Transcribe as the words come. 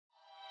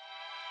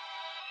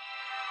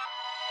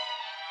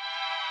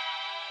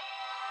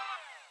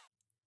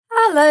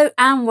Hello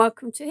and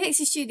welcome to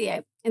Hixxy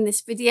Studio. In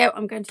this video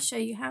I'm going to show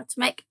you how to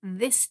make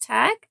this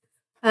tag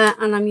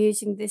and I'm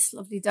using this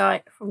lovely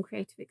die from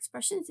Creative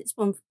Expressions. It's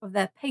one of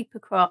their paper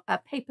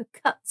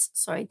cuts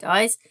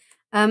dies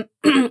and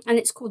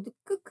it's called the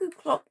Cuckoo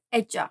Clock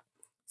Edger.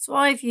 So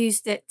I've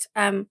used it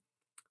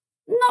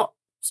not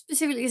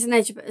specifically as an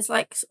edger but as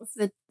like sort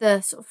of the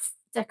sort of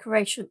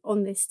decoration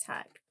on this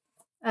tag.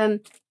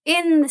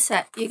 In the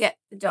set you get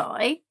the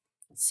die.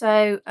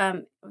 So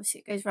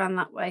obviously it goes around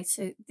that way.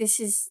 So this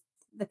is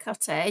the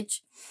cut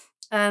edge,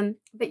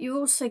 but you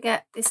also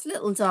get this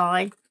little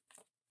die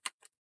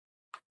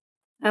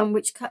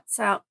which cuts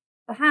out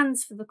the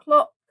hands for the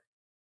clock,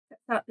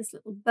 cuts out this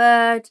little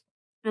bird,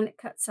 and it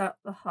cuts out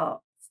the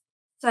heart.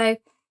 So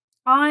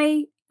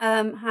I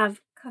have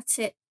cut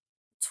it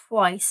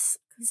twice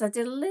because I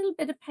did a little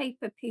bit of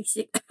paper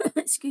piecing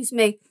excuse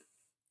me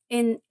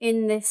in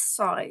this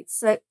side.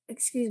 So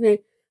excuse me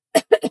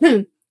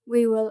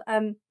we will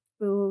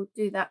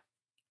do that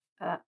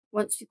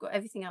once we've got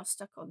everything else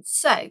stuck on.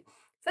 So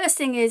first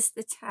thing is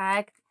the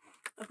tag.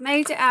 I've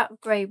made it out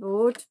of grey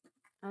board.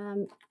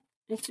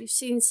 If you've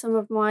seen some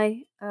of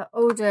my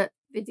older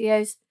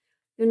videos,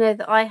 you'll know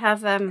that I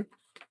have a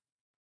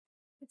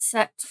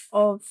set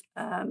of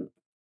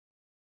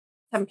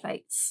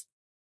templates.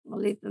 I'll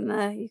leave them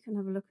there. You can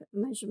have a look at the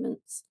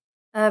measurements.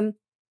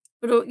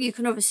 But you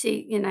can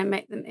obviously,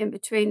 make them in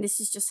between. This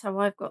is just how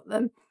I've got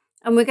them.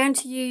 And we're going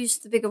to use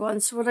the bigger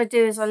ones. So what I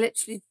do is I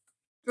literally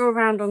draw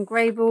around on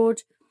grey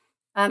board.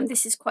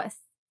 This is quite a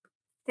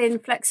thin,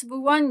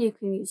 flexible one. You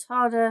can use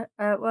harder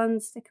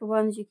ones, thicker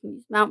ones. You can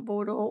use mount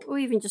board or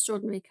even just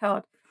ordinary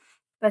card.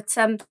 But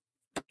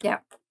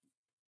yeah,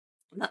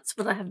 that's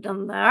what I have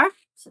done there.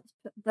 So let's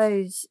put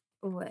those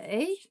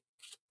away.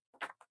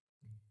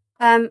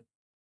 And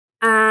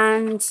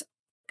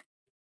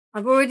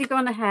I've already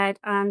gone ahead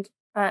and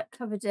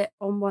covered it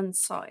on one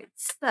side.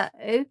 So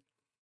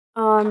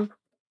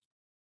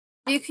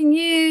you can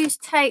use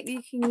tape,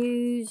 you can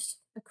use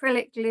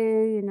acrylic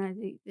glue,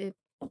 the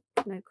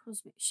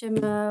cosmic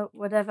shimmer,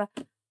 whatever.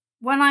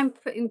 When I'm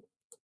putting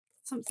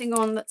something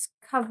on that's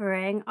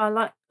covering,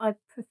 I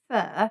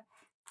prefer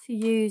to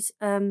use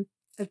a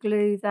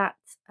glue that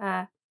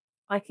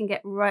I can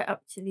get right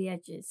up to the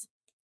edges.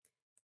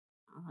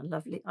 Oh,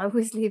 lovely. I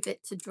always leave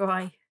it to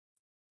dry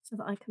so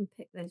that I can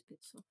pick those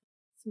bits off.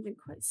 Something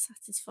quite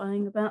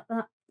satisfying about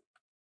that.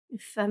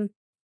 If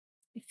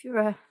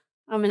you're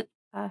normally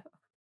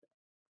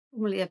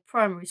a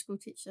primary school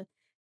teacher, if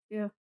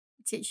you're a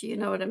teacher, you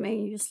know what I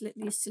mean. You just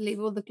used to leave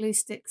all the glue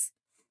sticks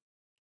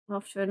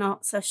after an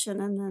art session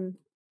and then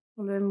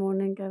following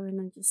morning go in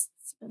and just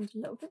spend a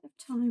little bit of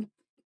time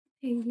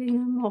peeling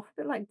them off.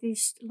 A bit like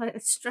these, like a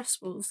stress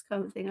balls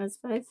kind of thing, I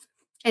suppose.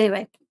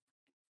 Anyway,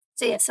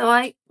 so yeah, so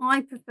I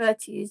prefer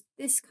to use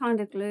this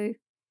kind of glue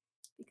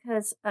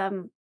because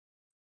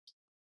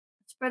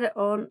spread it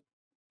on.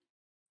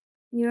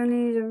 You only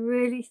need a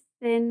really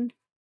thin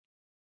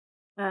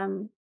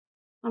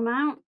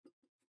amount.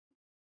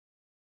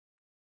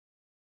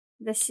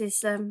 This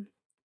is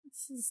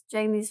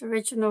Jamie's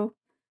original.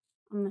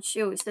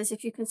 She always says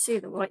if you can see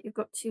the white, you've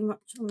got too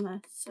much on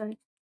there. So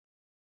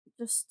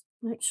just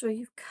make sure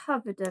you've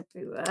covered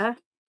everywhere.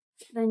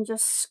 Then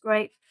just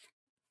scrape.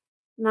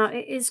 Now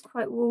it is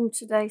quite warm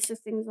today, so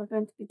things are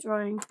going to be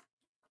drying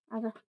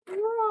at a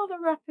rather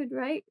rapid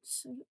rate.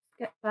 So let's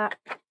get that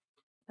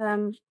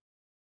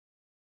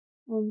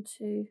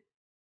onto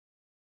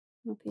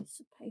my piece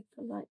of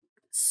paper like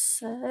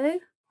so.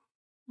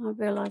 I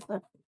realise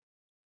I've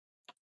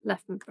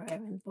left my brayer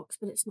in the box,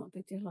 but it's not a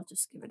big deal. I'll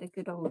just give it a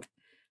good old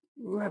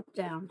rub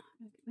down.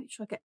 Make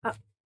sure I get that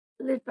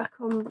lid back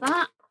on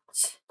that.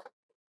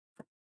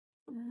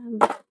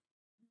 And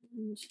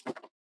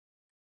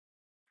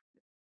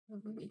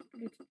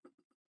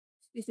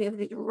excuse me,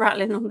 everything's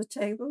rattling on the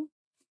table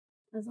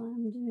as I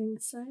am doing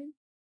so.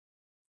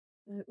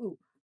 Oh,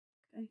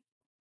 okay.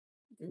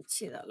 I didn't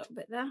see that little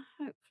bit there.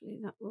 Hopefully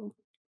that will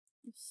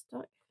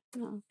stuck.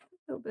 No, a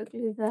little bit of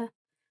glue there.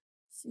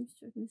 Seems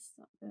to have missed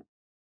that bit.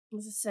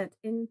 As I said,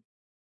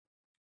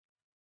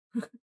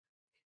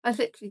 I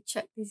literally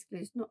checked these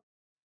glues not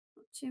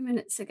 2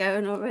 minutes ago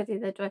and already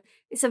they're dry.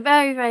 It's a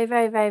very, very,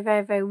 very, very,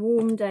 very, very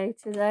warm day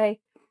today.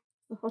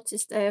 The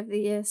hottest day of the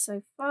year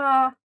so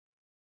far.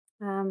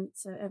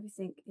 So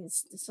everything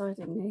is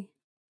decidingly,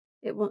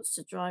 it wants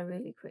to dry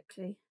really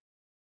quickly.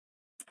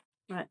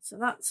 Right, so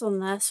that's on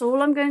there. So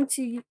all I'm going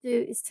to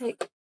do is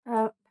take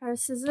a pair of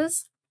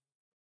scissors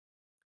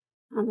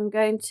and I'm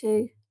going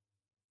to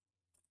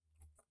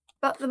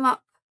butt them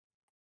up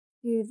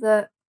to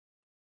the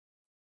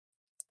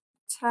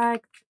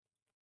tag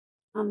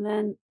and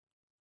then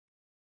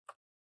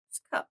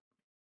just cut.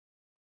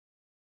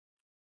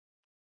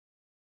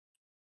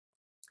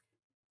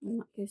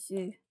 And that gives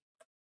you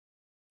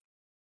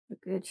a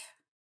good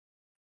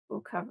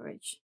full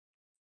coverage.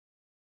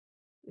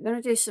 We're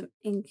going to do some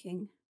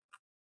inking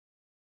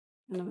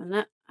in a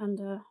minute,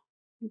 and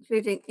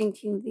including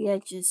inking the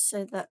edges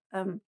so that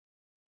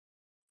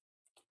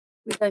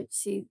we don't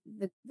see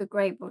the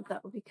grey board.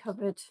 That will be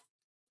covered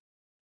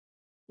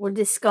or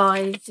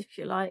disguised, if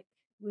you like,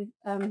 with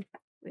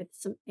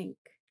some ink.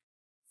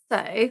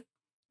 So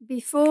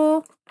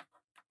before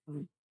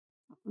that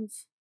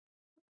one's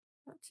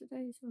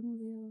today's one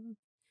or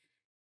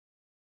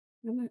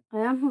the other. I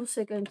am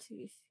also going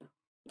to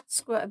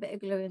squirt a bit of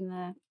glue in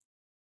there.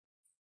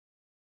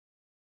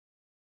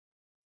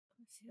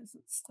 It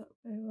hasn't stuck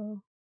very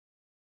well.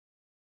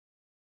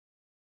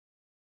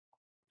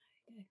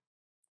 There we go.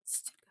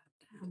 Stick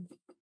that down.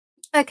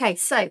 Okay,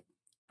 so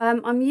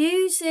I'm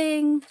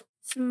using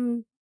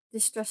some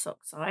Distress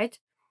Oxide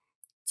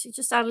to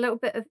just add a little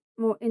bit of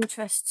more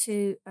interest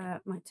to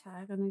my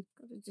tag, and I've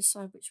got to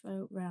decide which way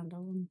around I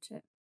want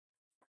it.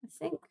 I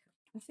think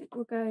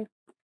we'll go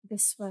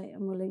this way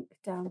and we'll link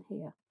down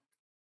here.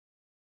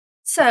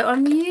 So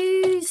I'm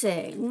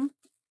using,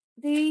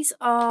 these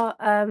are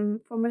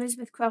from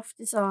Elizabeth Craft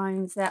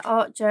Designs, their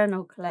art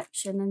journal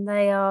collection, and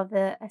they are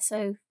the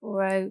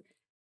SO40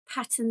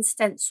 pattern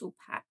stencil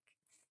pack.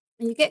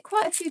 And you get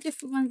quite a few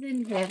different ones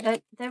in here.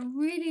 They're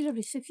really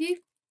lovely. So if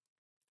you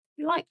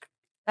like,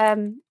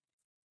 you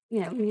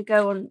know, when you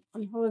go on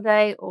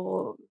holiday,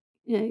 or,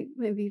 you know,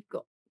 maybe you've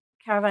got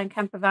caravan,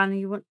 camper van,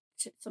 and you want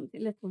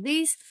something little,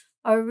 these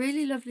are a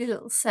really lovely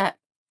little set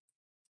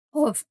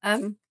of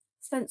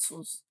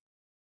stencils.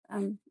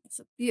 It's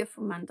a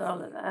beautiful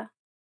mandala there,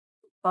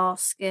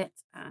 basket,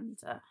 and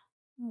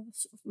another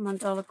sort of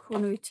mandala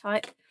cornery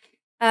type.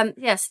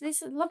 Yes,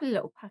 this is a lovely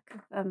little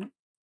pack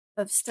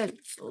of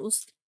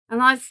stencils,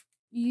 and I've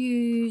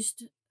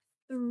used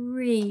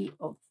 3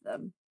 of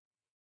them.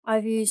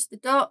 I've used the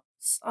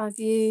dots, I've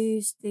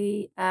used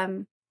the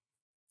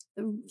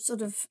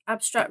sort of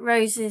abstract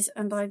roses,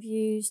 and I've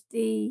used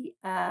the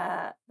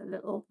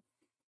little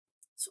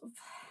sort of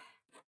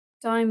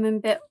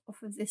diamond bit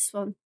off of this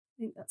one.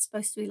 I think that's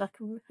supposed to be like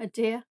a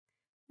deer,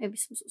 maybe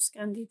some sort of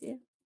Scandi deer.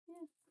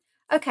 Yeah.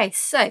 Okay,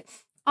 so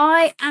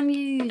I am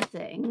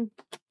using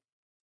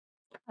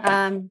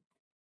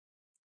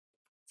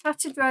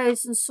tattered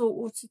rose and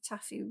saltwater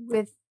taffy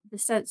with the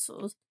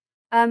stencils,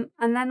 and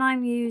then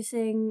I'm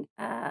using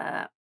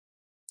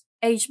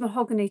aged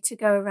mahogany to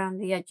go around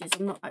the edges.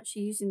 I'm not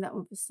actually using that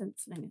one for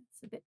stenciling,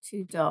 it's a bit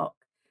too dark.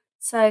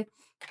 So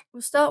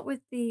we'll start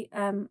with the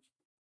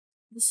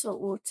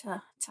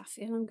saltwater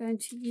taffy, and I'm going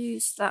to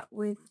use that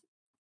with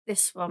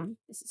this one.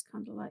 This is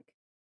kind of like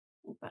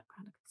all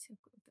background. I can see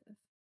I've got a bit of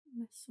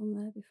mess on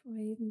there before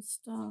I even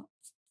start.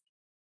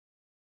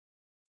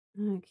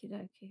 Okie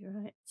dokie,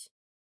 right.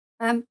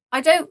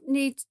 I don't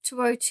need to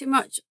worry too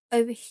much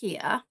over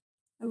here.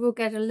 I will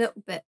get a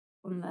little bit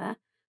on there,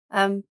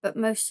 but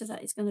most of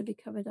that is going to be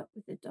covered up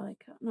with the die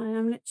cut, and I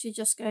am literally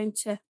just going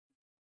to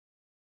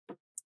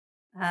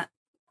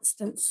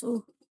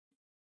stencil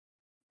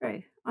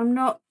through. I'm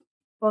not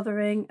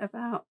bothering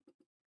about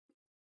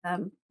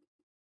putting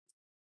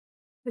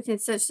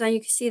stencils down. You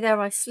can see there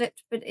I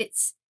slipped, but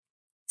it's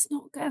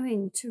not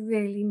going to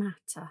really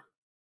matter.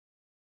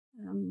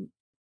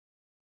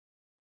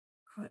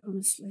 Quite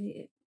honestly,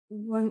 it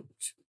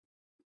won't.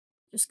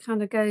 Just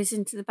kind of goes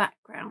into the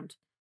background.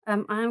 I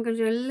am going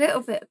to do a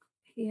little bit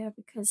here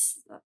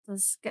because that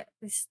does get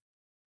this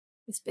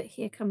bit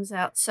here comes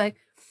out. So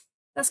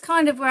that's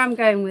kind of where I'm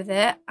going with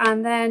it.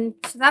 And then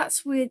so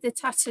that's with the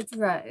tattered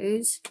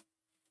rose,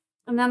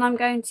 and then I'm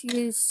going to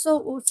use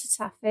saltwater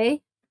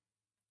taffy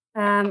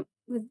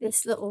with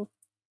this little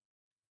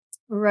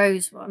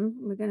rose one.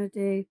 We're going to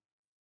do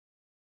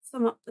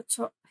some up the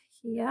top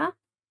here,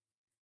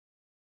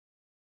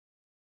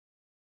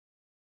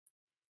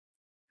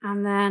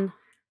 and then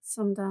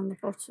some down the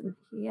bottom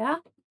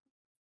here.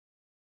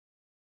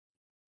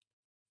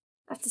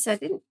 I have to say I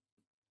didn't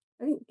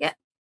get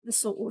the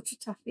saltwater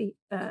taffy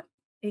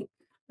ink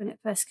when it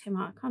first came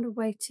out. I kind of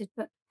waited,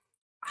 but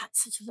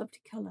it's such a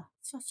lovely colour.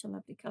 Such a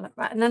lovely colour.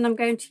 Right, and then I'm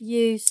going to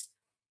use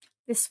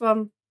this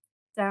one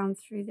down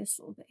through this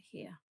little bit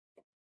here.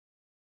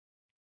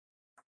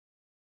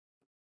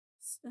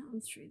 Just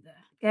down through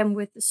there. Again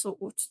with the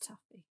saltwater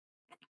taffy.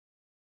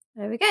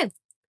 There we go.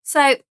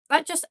 So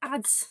that just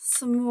adds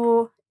some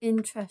more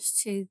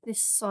interest to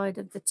this side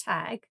of the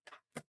tag.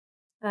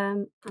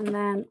 And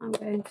then I'm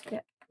going to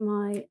get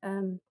my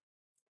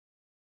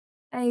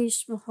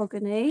aged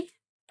mahogany,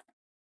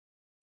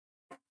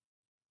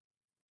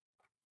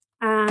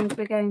 and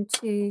we're going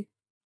to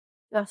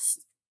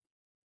just,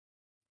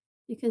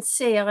 you can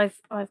see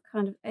I've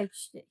kind of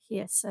edged it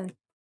here. So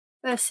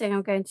first thing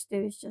I'm going to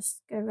do is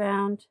just go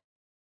around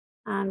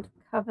and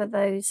cover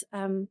those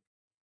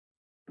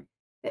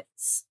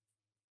bits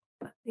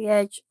at the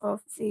edge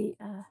of the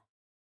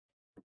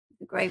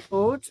grey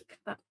board. Get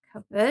that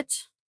covered.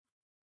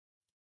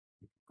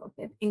 Got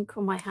a bit of ink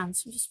on my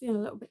hands, so I'm just being a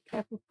little bit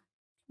careful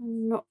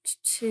not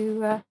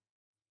to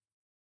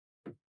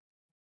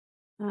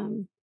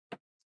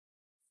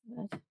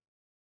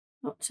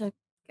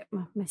get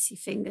my messy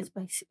fingers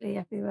basically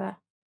everywhere.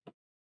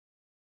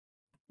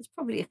 It's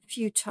probably a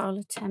futile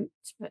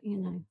attempt, but you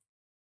know,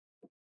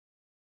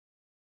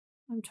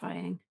 I'm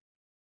trying.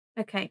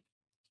 Okay,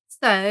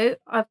 so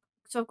I've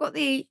got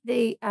the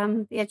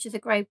edge of the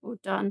grey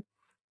board done.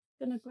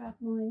 I'm gonna grab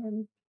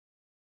my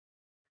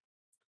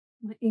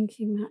my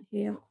inking mat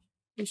here.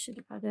 we should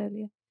have had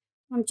earlier.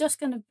 I'm just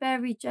going to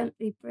very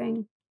gently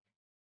bring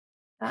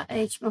that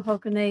aged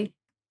mahogany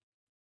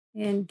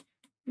in.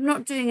 I'm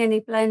not doing any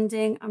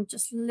blending. I'm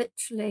just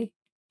literally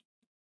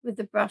with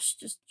the brush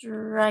just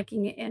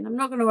dragging it in. I'm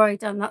not going to worry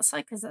down that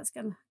side because that's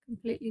going to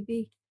completely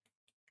be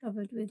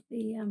covered with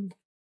the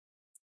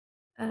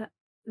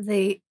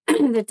the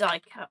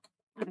die cut.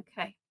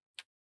 Okay,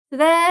 so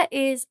there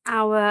is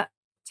our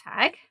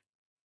tag.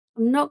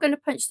 I'm not going to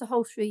punch the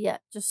hole through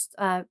yet, just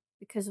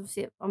because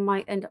obviously I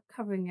might end up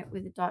covering it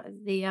with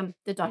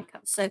the die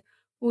cut. So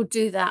we'll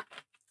do that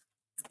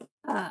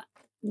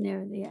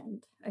near the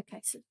end.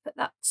 Okay, so put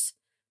that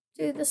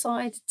to the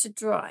side to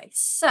dry.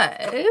 So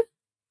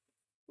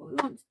what we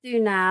want to do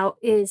now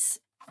is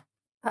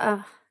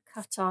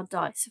cut our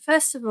die. So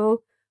first of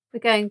all, we're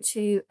going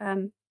to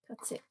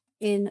cut it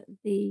in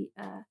the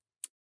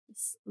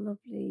this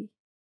lovely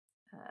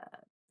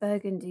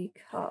burgundy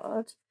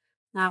card.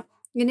 Now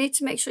you need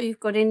to make sure you've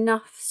got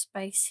enough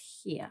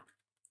space here.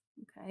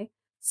 Okay,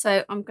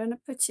 so I'm going to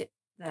put it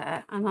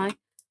there, and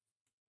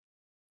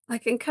I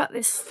can cut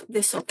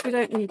this off. We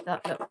don't need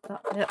that bit,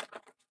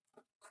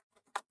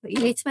 but you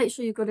need to make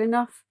sure you've got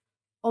enough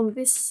on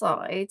this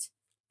side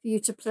for you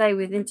to play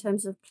with in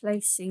terms of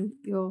placing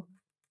your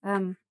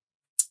die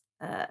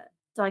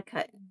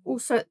cut.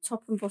 Also at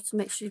top and bottom,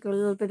 make sure you've got a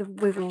little bit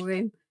of wiggle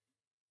room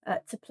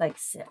to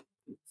place it.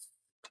 Let's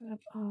grab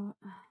our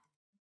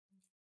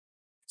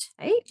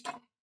tape.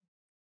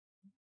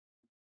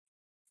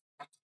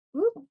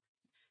 Ooh.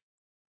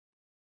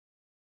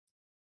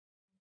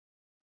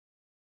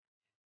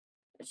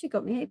 Actually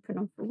got my apron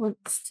on for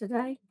once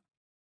today.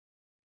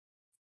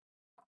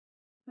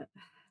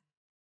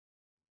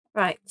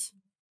 Right.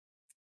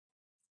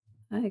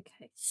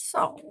 Okay,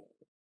 so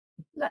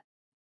let's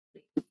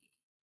see.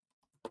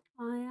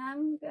 I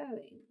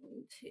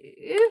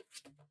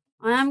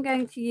am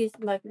going to use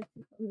the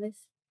magnetic on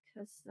this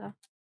because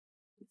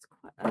it's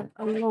quite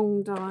a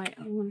long die.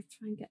 I want to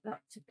try and get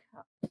that to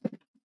cut.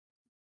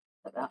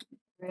 Put that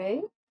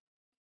through.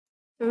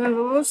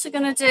 Remember, we're also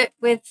going to do it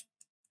with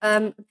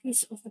a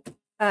piece of the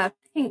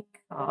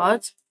pink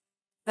card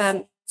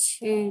to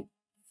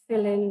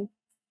fill in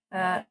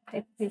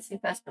paper piecing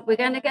first, but we're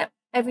going to get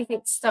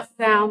everything stuck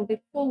down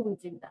before we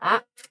do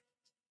that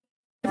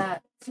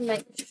to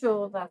make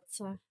sure that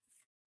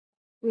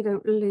we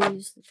don't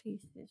lose the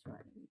pieces.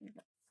 Right,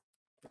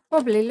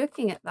 probably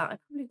looking at that, I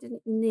probably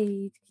didn't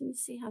need, can you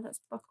see how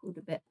that's buckled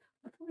a bit?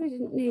 I probably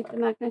didn't need the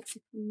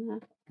magnetic on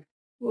there.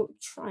 We'll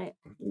try it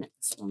for the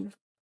next one.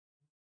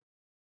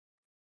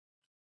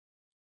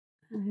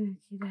 Okie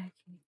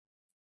dokie.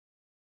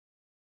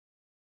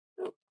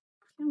 Oh,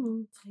 come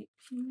on, tape.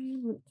 You may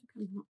want to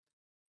come up.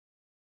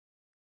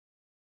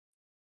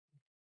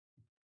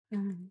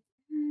 One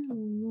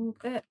more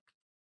bit.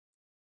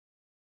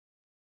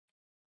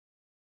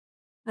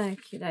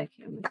 Okie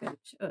dokie.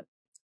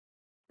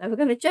 We're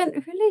going to gently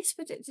release,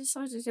 but it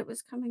decided it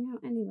was coming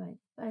out anyway.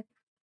 So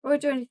before I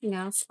do anything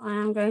else, I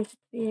am going to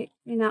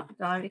clean out the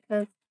die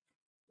because,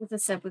 as I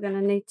said, we're going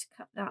to need to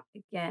cut that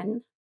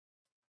again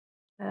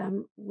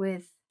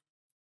with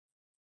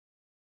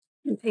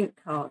the pink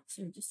card.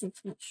 So we just need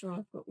to make sure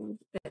I've got all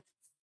the bits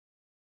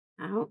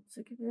out.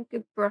 So give it a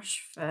good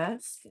brush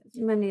first. Get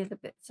as many of the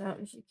bits out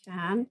as you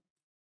can.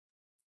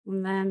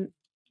 And then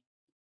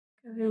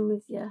go in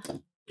with your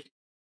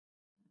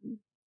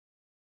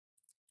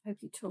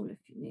pokey tool if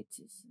you need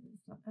to. So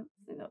I don't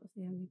think that was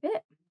the only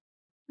bit.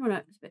 Oh no,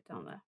 it's a bit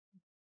down there.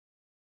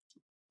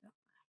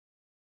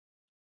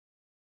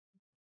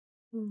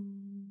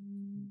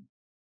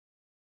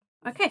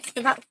 Okay,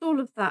 so that's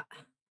all of that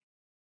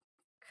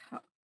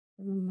cut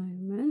for the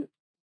moment.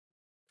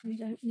 We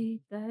don't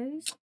need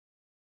those.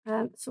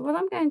 So what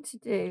I'm going to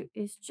do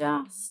is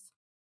just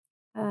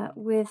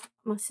with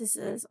my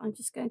scissors, I'm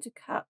just going to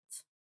cut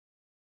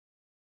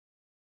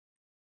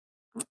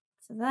up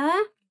to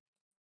there,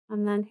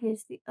 and then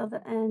here's the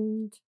other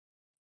end.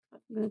 I'm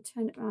going to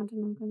turn it around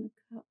and I'm going to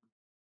cut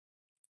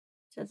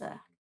to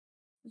there.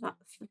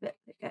 That's the bit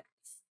that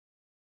gets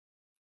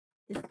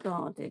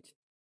discarded.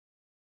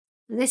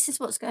 This is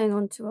what's going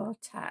on to our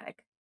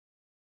tag.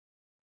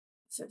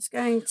 So it's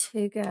going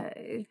to go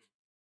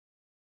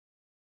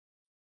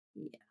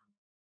here.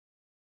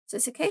 So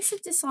it's a case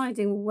of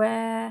deciding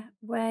where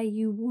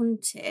you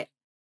want it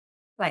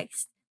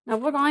placed. Now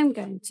what I'm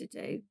going to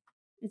do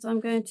is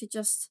I'm going to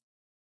just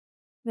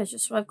measure.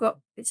 So I've got,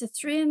 it's a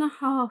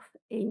 3.5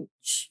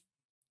 inch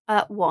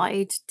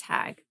wide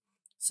tag.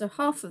 So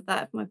half of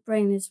that, if my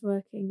brain is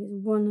working, is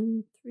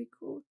 1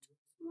 3/4.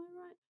 Am I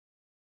right?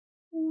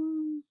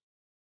 1,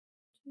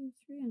 2,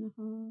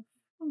 3.5,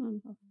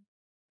 1.5,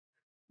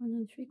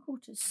 1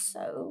 3/4.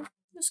 So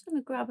I'm just going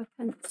to grab a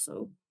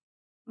pencil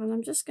and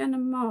I'm just going to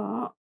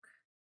mark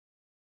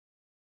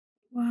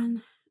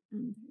 1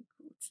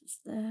 3/4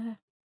 there.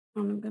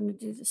 And I'm going to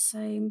do the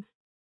same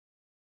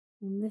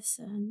on this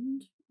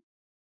end.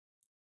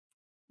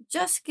 It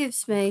just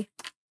gives me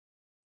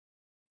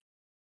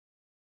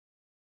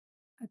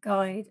a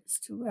guide as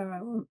to where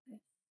I want this.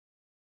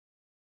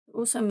 It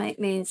also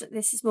means that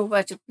this is more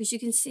vertical because you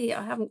can see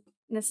I haven't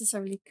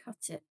necessarily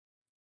cut it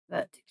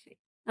vertically.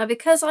 Now,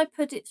 because I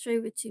put it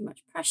through with too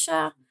much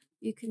pressure,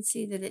 you can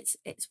see that it's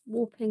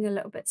warping a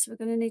little bit. So we're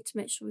going to need to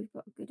make sure we've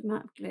got a good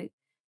amount of glue.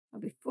 Now,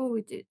 before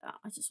we do that,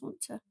 I just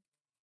want to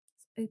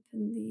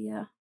open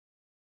the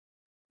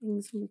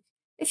things.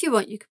 If you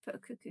want, you could put a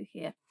cuckoo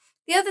here.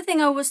 The other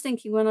thing I was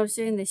thinking when I was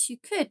doing this, you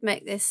could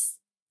make this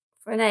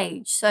for an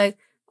age. So,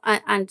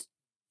 and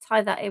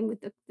tie that in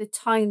with the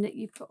time that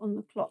you put on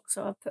the clock.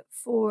 So I put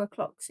 4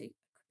 o'clock, so it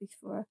could be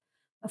for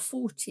a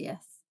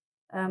 40th.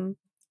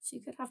 So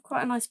you could have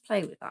quite a nice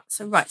play with that.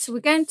 So right, so we're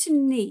going to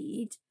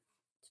need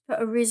to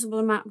put a reasonable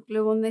amount of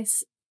glue on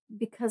this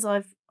because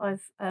I've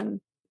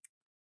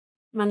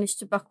managed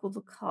to buckle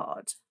the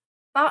card.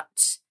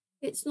 But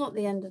it's not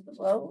the end of the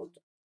world,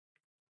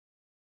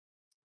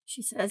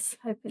 she says,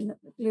 hoping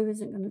that the glue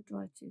isn't going to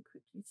dry too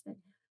quickly today.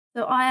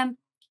 So I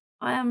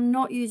am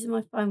not using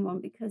my foam one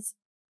because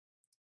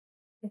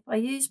if I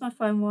use my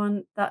foam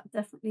one, that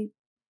definitely,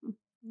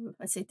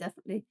 I say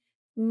definitely,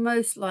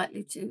 most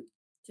likely to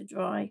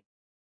dry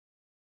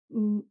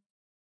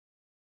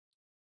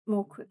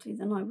more quickly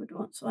than I would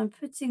want. So I'm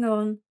putting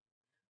on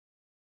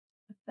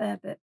a fair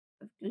bit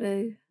of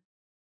glue,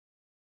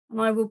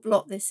 and I will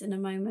blot this in a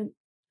moment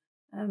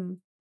to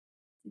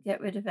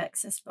get rid of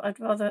excess, but I'd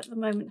rather at the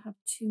moment have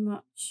too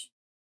much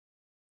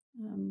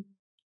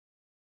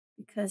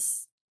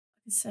because,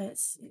 like I say,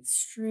 it's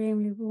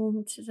extremely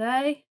warm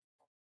today,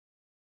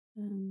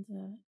 and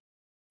it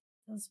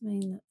does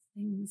mean that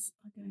things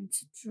are going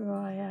to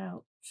dry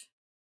out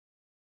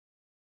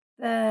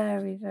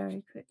very,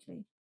 very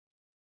quickly.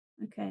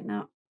 Okay,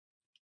 now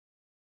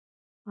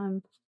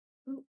oh,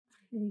 here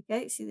you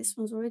go. See, this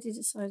one's already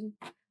decided.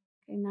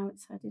 Okay, now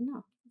it's had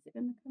enough. Is it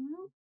going to come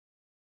out?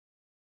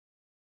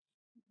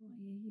 What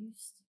are you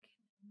used to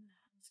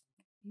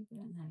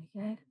getting that? There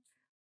we go.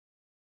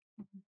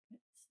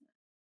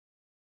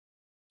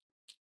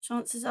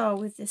 Chances are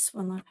with this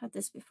one, I've had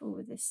this before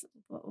with this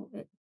little bottle,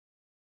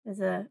 there's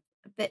a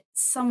bit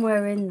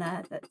somewhere in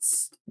there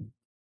that's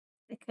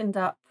thickened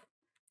up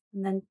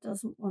and then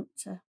doesn't want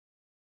to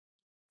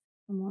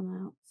come on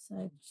out.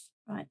 So,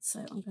 right,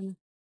 so I'm going to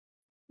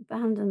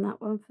abandon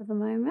that one for the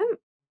moment.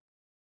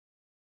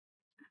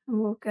 And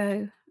we'll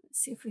go, let's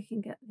see if we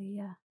can get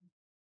the,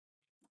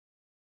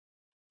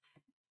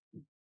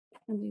 it's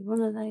going to be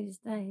one of those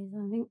days,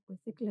 I think,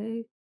 with the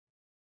glue.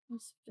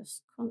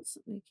 Just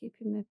constantly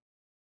keeping the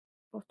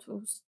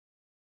bottles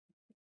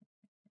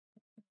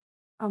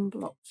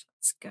unblocked.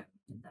 Let's go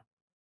with that.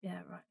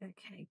 Yeah, right,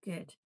 okay,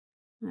 good.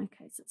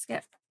 Okay, so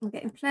I'm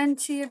getting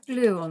plenty of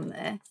glue on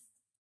this.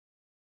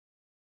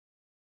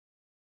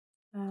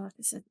 Like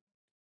I said,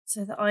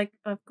 so that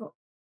I've got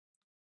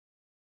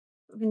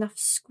enough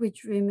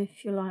squidge room,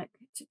 if you like,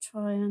 to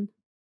try and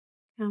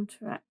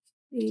counteract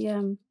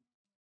the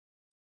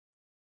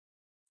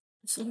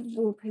sort of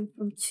warping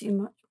from too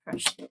much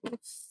pressure. We'll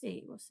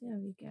see how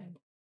we go.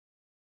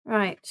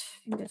 Right,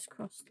 fingers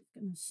crossed it's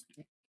going to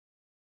stick.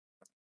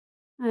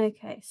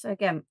 Okay, so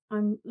again,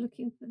 I'm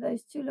looking for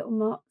those 2 little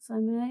marks I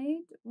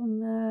made, one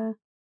there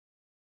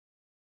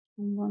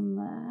and one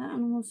there, and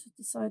I'm also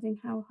deciding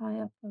how high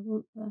up I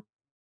want the.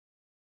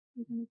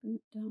 I'm going to bring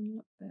it down a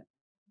little bit.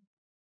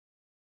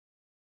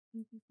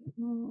 Maybe a bit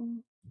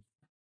more.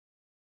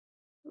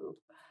 Oh,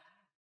 I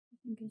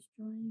think it's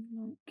drying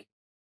like.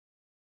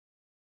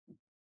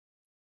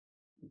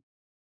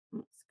 Let's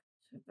go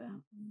to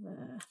about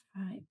there.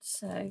 Right,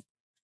 so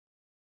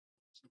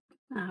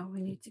now we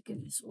need to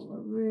give this all a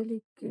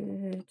really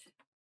good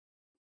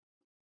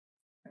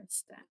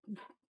press down.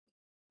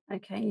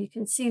 Okay, you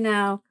can see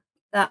now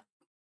that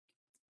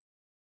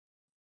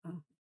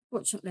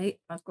fortunately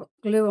I've got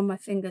glue on my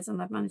fingers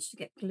and I've managed to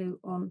get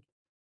glue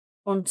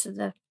onto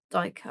the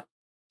die cut.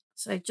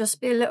 So just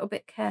be a little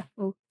bit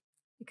careful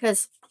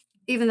because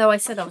even though I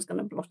said I was going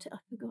to blot it, I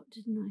forgot,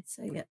 didn't I?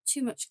 So yeah,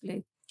 too much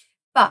glue.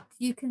 But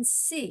you can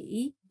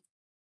see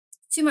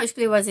too much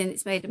glue as in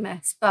it's made a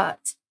mess,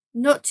 but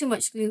not too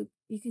much glue.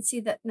 You can see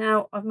that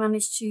now I've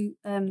managed to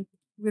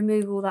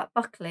remove all that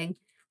buckling.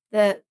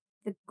 The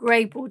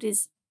grey board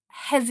is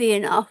heavy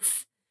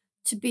enough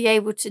to be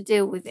able to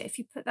deal with it. If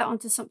you put that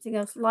onto something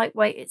else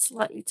lightweight, it's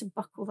likely to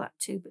buckle that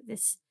too. But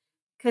this,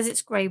 because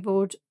it's grey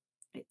board,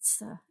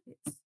 it's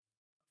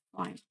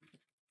fine.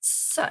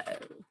 So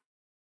I'm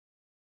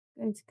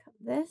going to cut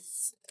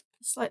this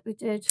just like we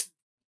did.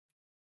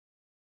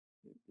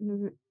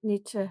 You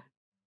need to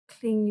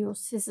clean your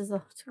scissors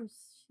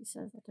afterwards, she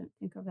says. I don't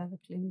think I've ever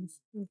cleaned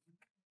this. Well,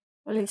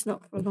 at least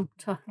not for a long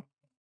time.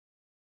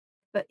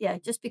 But yeah,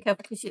 just be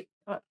careful because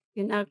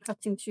you're now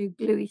cutting through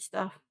gluey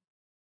stuff.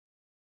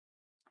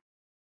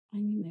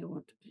 And you may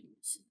want to clean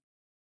this.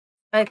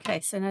 Okay,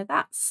 so now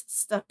that's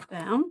stuck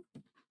down,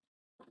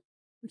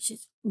 which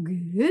is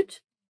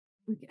good.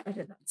 We'll get rid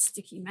of that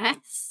sticky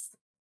mess.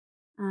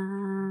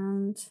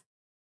 And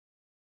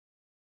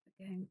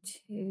we're going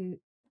to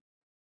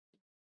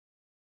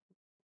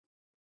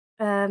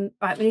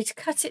right, we need to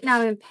cut it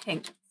now in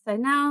pink. So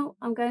now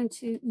I'm going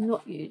to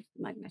not use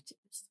the magnetic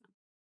this time.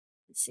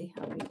 Let's see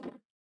how we go.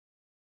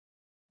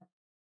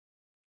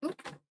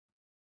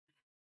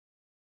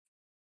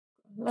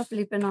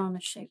 lovely banana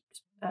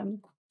shaped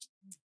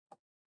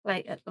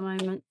plate at the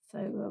moment, so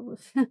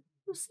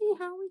we'll see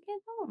how we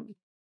get on.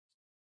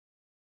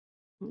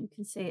 And you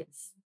can see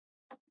it's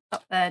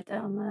up there,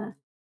 down there,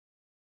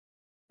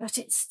 but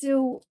it's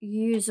still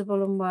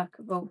usable and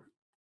workable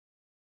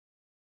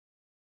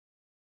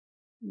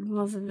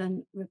rather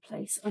than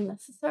replace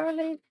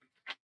unnecessarily.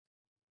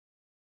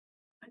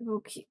 I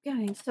will keep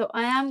going. So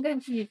I am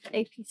going to use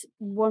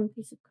one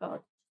piece of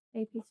card to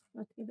give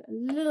it a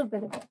little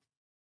bit of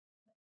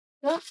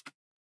that,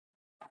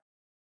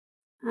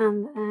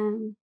 and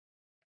then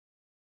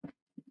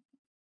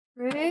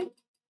through.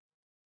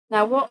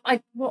 Now what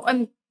I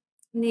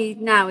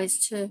need now is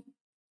to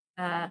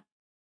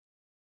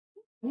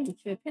maybe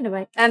threw a pin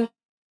away.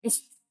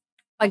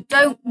 I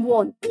don't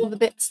want all the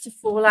bits to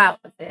fall out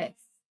of this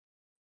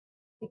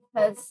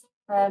because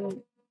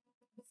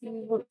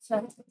we want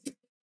to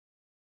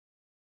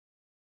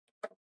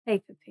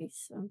paper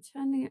piece. So I'm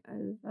turning it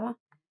over.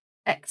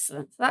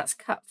 Excellent. So that's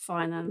cut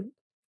fine, and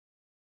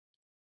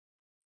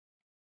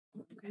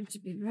I'm going to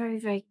be very,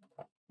 very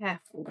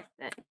careful with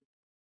it.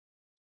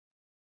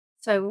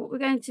 So what we're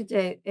going to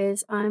do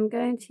is I'm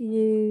going to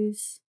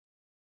use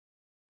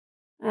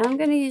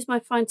my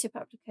fine tip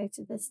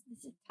applicator. This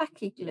is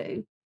tacky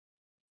glue.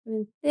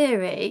 In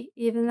theory,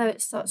 even though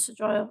it starts to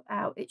dry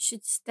out, it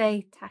should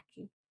stay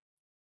tacky.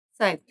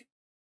 So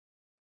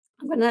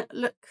I'm going to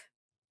look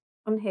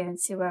on here and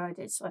see where I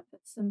did. So I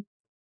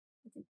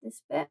did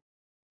this bit,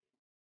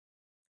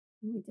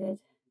 and we did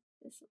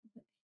this little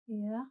bit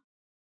here,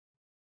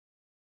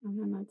 and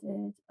then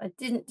I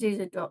didn't do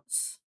the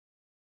dots.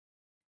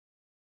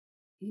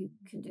 You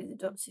can do the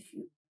dots if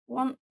you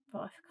want, but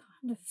I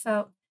kind of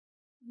felt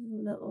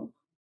a little,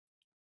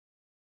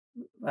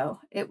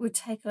 well, it would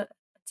take a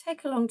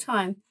long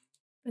time,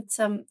 but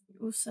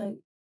also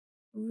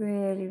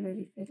really,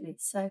 really fiddly.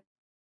 So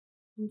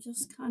I'm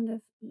just kind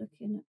of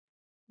looking at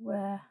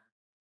where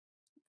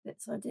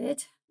bits I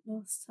did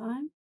last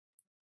time.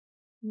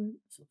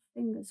 Sort of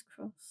fingers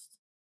crossed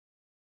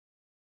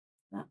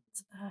that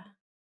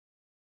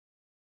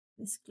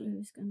this glue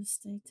is going to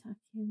stay tacky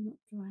and not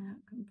dry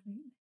out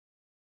completely.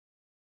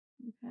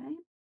 Okay.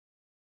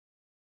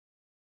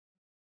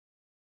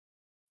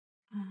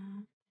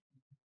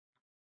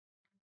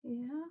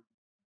 Here.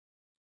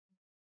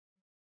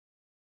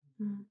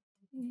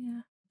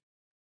 Here.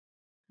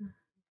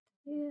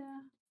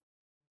 Here.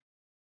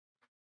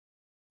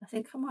 I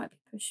think I might be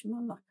pushing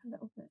my luck a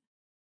little bit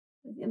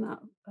with the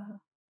amount of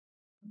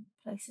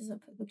places I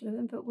put the glue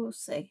in, but we'll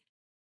see.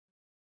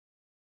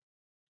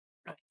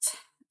 Right, let's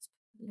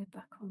put the lid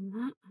back on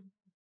that.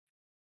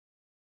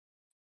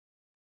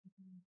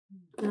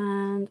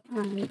 And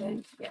I'm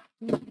going to get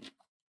my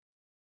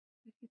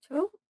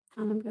tool,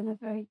 and I'm going to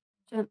very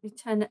gently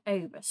turn it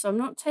over. So I'm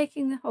not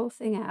taking the whole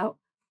thing out.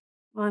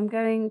 I'm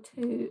going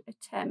to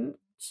attempt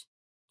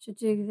to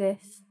do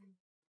this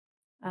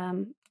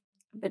a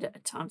bit at a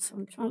time. So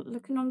I'm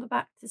looking on the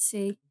back to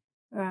see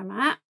where I'm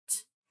at,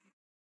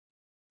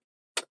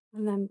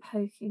 and then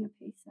poking a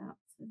piece out.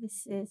 So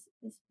this is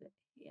this bit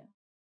here.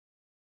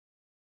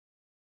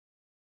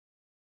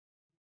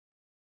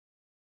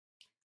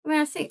 I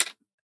mean, I think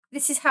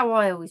this is how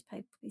I always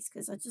paper piece,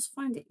 because I just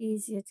find it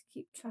easier to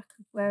keep track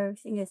of where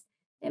everything is.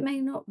 It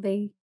may not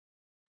be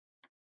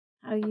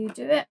how you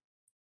do it.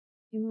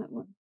 You might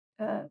want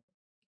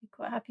be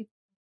quite happy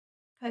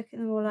poking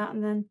them all out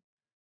and then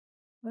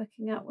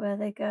working out where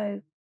they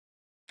go.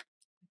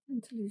 I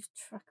tend to lose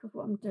track of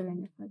what I'm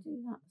doing if I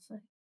do that, so I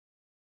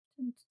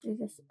tend to do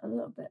this a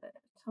little bit at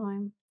a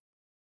time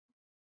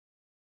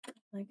as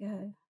I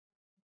go.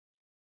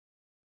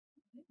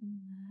 Put it in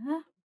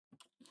there,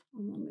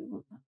 and then we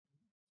want that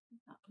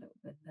little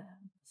bit there.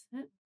 That's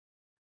it.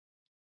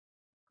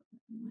 Got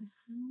it in my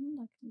hand.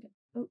 I can get.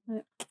 Oh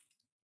no.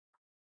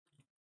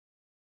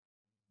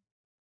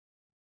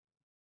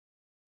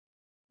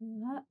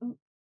 That. Oh,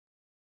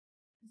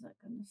 is that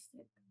going to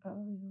stick? Oh,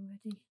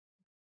 already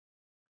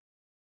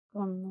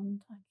gone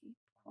non-tacky,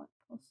 quite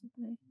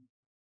possibly.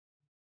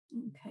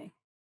 Okay.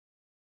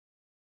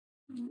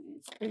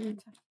 It's been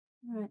tacky.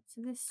 Right,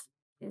 so this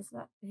is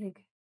that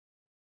big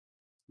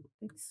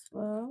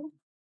swirl.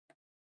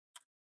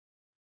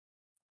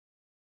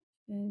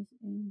 Goes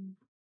in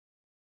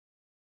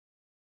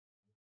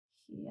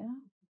here.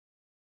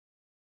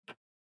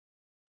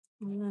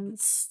 And then the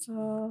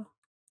star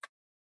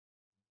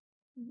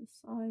to the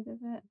side of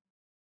it.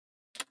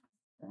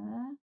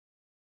 There.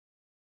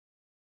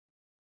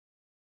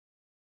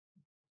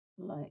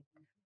 Like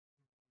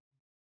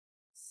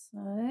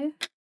so.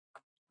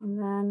 And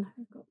then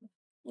we've got the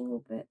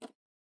 4-bit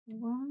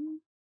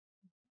one.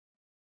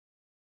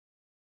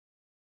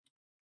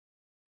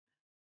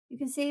 You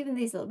can see even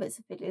these little bits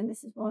of fiddly, and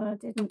this is why I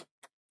didn't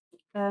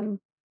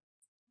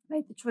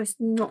make the choice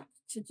not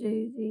to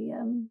do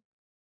the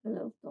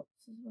little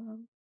dots as well.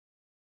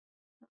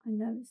 That I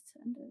know is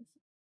tender.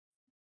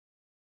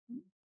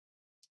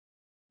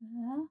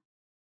 There.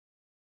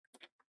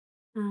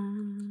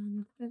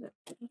 And a bit at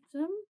the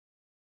bottom.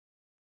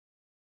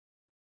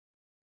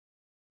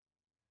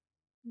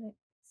 Like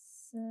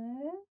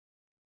so.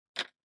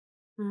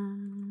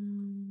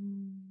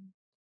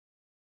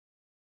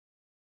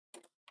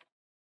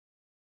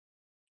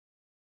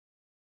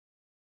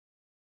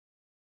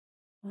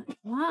 like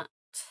that,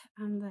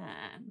 and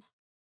then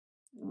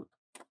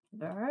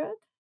bird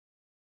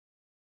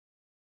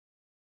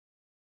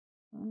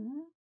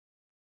there,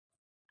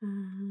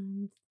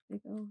 and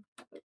big old.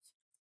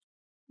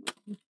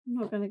 I'm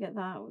not going to get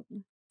that out with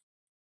my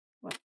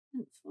white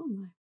pencil,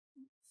 am I?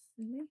 That's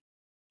silly.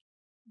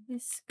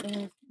 This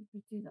goes. If we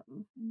do that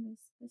one fingers,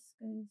 this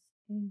goes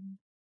in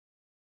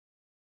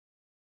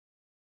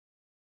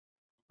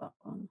that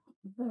one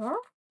there.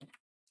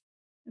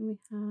 Then we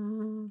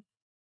have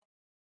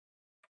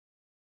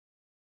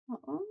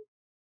that one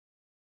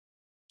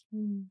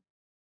in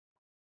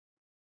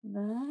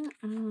there,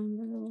 and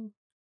the little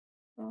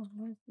star.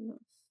 Where's the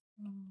little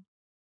star?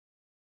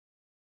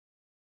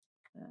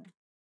 There.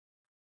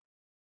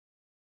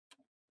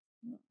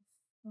 Little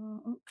star.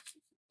 Oops,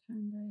 it's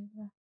turned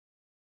over.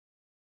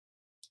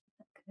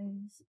 That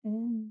goes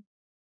in.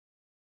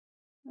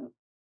 Oh,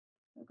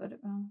 I got it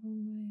round the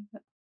wrong way,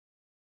 but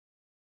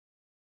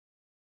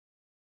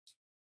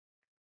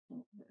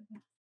there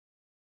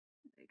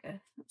we go.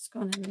 That's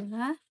gone in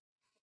there.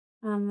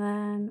 And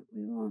then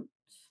we want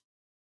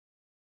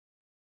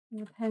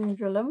the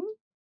pendulum.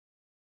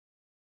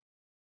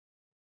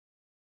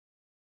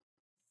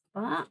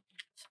 That,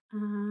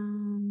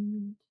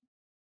 and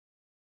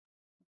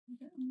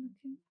what I'm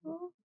looking for.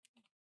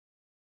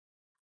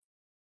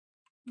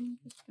 I'm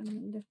just going to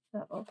lift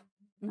that off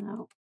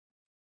now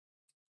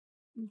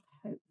and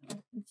hope I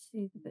can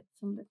see the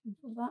bits I'm looking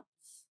for.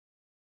 That's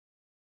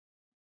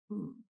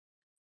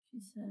she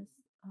says,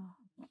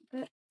 that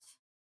bit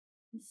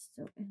is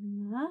still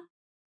in there,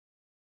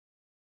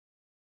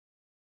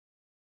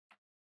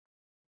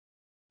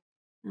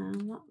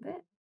 and that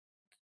bit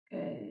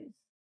goes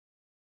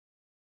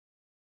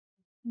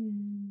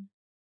in.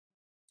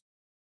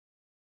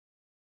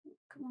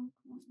 Come on,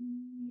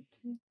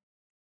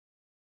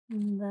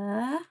 in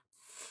there,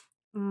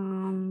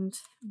 and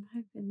I'm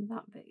hoping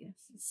that bit,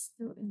 yes, is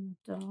still in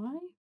the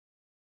die.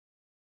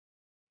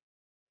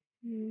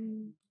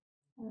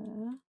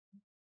 There.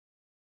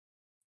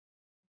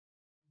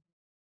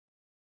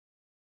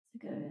 To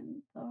go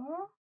in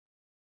there,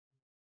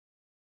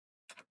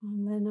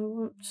 and then I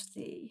want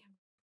the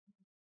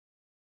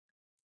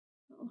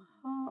little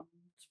heart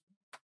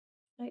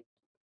shaped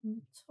on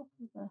the top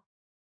of the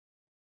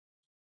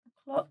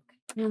clock,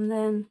 and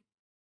then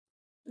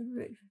the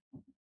roof.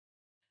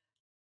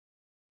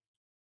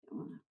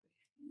 There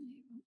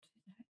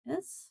it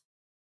is.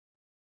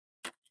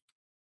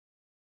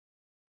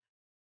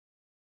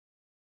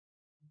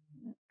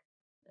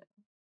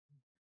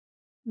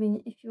 I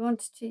mean, if you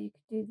wanted to, you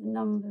could do the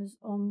numbers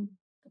on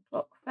the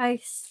clock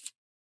face,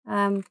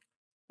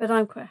 but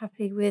I'm quite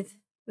happy with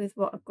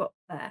what I've got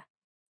there.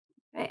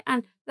 Okay,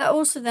 and that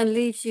also then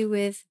leaves you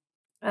with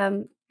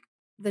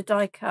the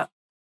die cut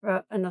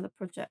for another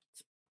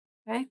project.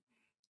 Okay,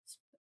 just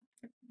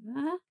put that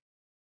there,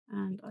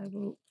 and I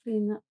will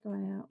clean that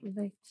die out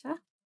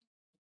later.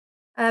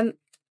 And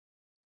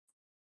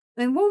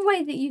one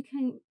way that you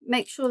can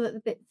make sure that the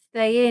bits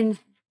stay in,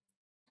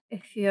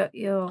 if you're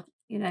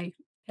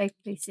paper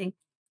piecing,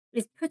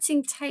 is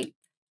putting tape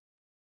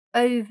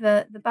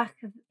over the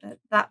back of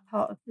that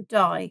part of the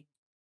die,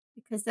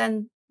 because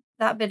then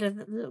that bit of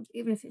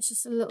even if it's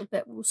just a little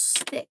bit, will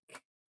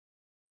stick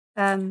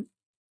to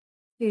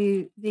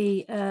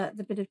the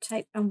bit of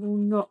tape and will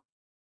not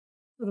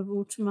sort of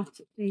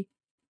automatically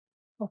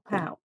pop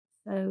out.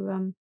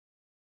 So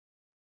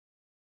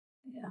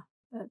yeah,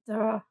 but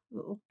there are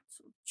little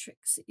sort of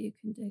tricks that you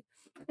can do.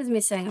 As me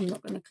saying, I'm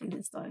not going to clean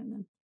this die and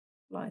then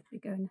blithely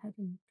going ahead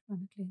and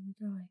trying to clean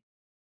the die.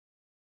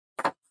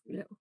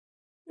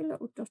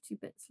 Little dotty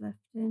bits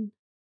left in.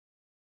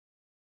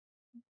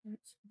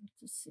 It's hard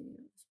to see.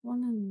 There's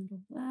one in the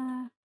middle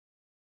there.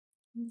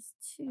 And there's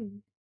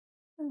two.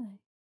 Are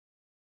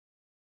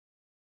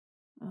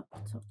they? Oh,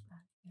 top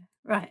there. Yeah.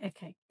 Right,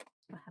 okay.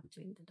 I have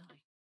cleaned the die.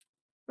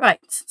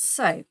 Right,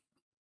 so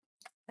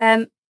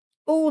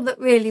all that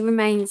really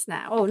remains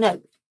now. Oh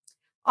no.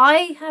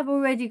 I have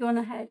already gone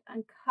ahead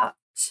and cut,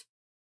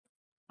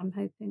 I'm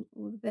hoping,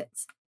 all the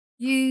bits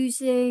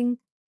using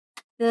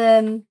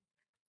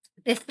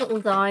this little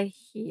die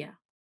here.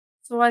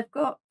 So I've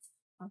got,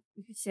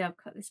 you can see I've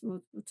cut this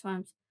multiple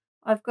times.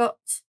 I've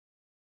got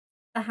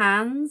the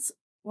hands,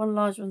 one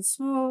large, one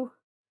small,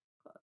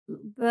 got a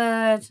little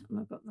bird, and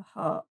I've got the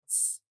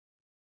hearts.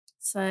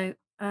 So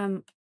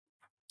I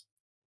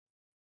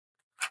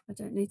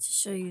don't need to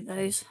show you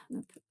those. I'm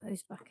going to put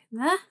those back in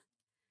there.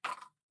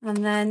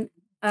 And then,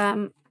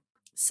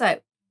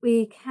 so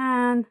we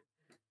can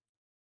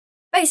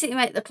basically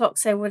make the clock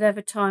say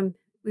whatever time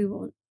we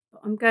want.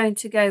 But I'm going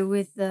to go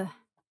with the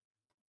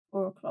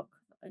 4 o'clock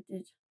that I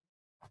did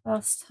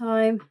last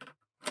time,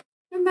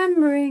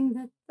 remembering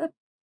that the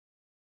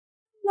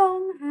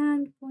long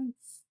hand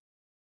points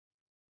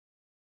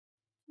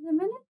to the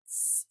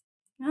minutes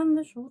and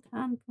the short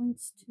hand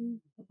points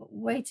to, I've got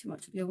way too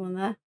much glue on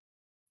there.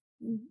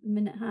 The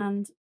minute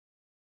hand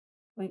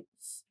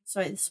points.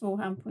 Sorry, the small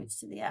hand points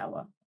to the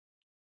hour.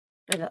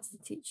 So that's the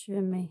teacher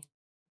in me.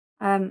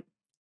 I've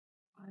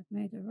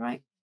made a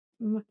right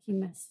mucky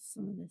mess of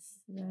some of this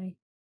today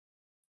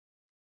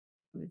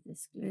with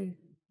this glue.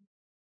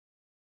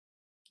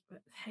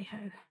 But hey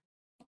ho,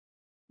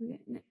 we're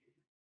getting it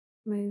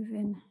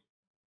moving.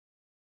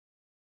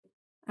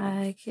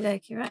 Okie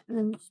dokie, right, and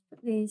then we'll just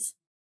put these.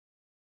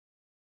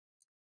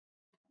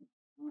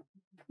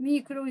 I mean,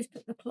 you could always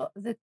put the little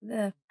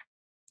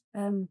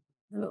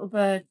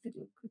bird, the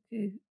little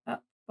cuckoo,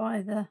 up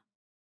by the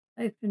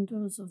open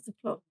doors of the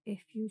clock if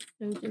you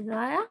so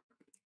desire.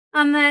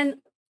 And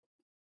then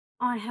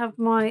I have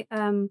my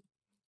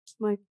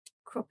my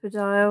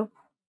crocodile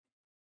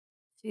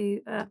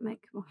to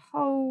make my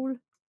hole.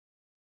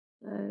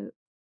 So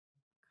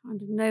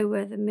kind of know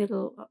where the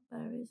middle up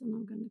there is, and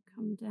I'm going to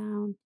come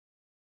down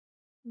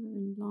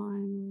in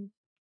line with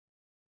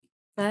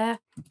there.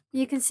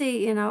 You can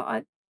see, you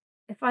know,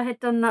 if I had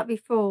done that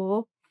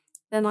before,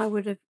 then I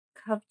would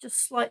have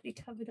just slightly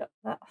covered up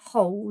that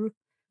hole,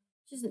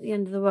 which isn't the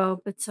end of the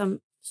world, but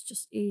it's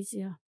just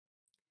easier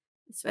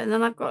this way. And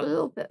then I've got a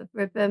little bit of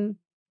ribbon.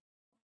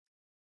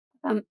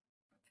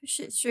 Push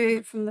it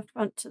through from the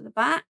front to the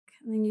back,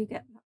 and then you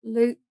get that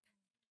loop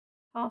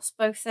past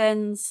both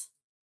ends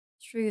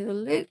through the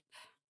loop,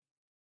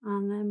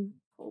 and then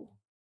pull.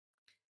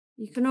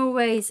 You can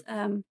always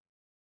put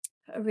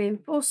a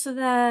reinforcer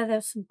there.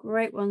 There's some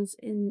great ones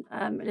in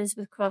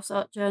Elizabeth Craft's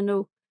Art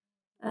Journal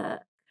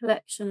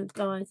collection of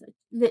dies.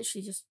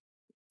 Literally just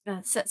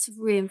sets of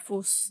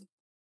reinforced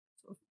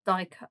sort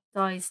of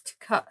dies to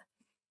cut.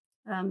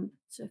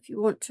 So if you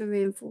want to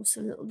reinforce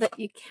a little bit,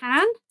 you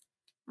can.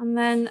 And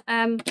then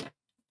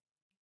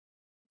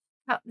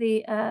cut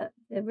the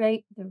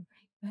rainbow.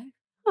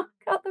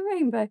 Cut the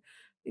rainbow. I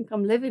think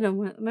I'm living on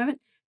one at the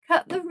moment.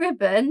 Cut the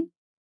ribbon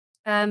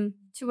to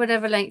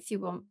whatever length you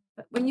want.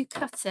 But when you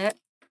cut it,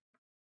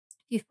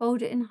 you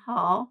fold it in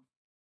half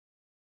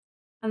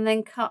and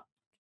then cut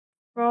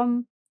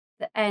from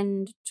the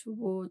end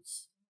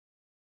towards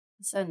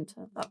the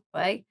centre that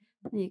way.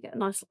 And you get a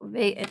nice little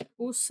V. It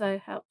also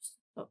helps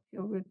stop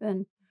your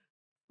ribbon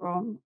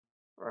from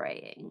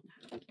fraying.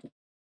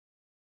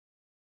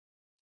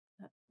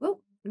 Oh,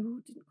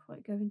 didn't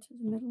quite go into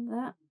the middle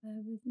there.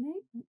 Bear with me.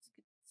 Let's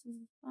get the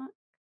scissors back.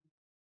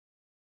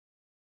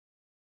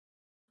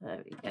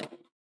 There we go.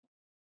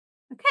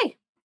 Okay,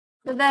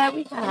 so there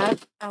we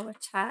have our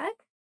tag.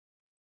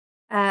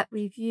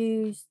 We've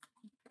used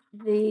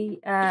the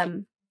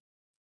I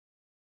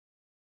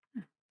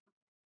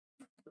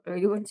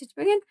really wanted to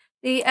bring in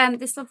the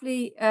this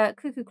lovely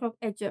Cuckoo cloth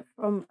edger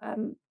from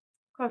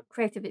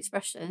Creative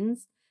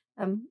Expressions.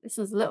 This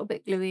one's a little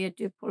bit gluey. I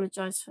do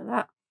apologise for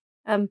that.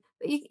 But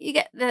you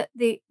get the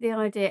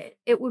idea.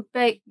 It would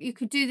bake. You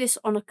could do this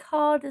on a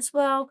card as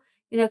well.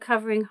 You know,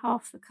 covering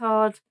half the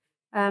card.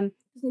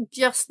 Doesn't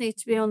just need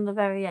to be on the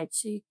very edge.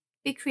 So you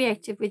be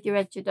creative with your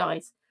edger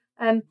dies.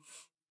 Have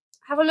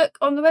a look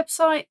on the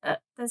website.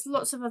 There's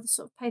lots of other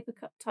sort of paper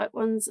cut type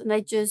ones and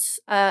edges.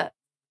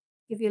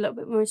 Give you a little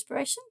bit more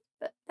inspiration.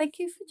 But thank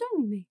you for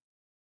joining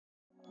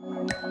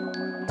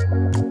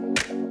me.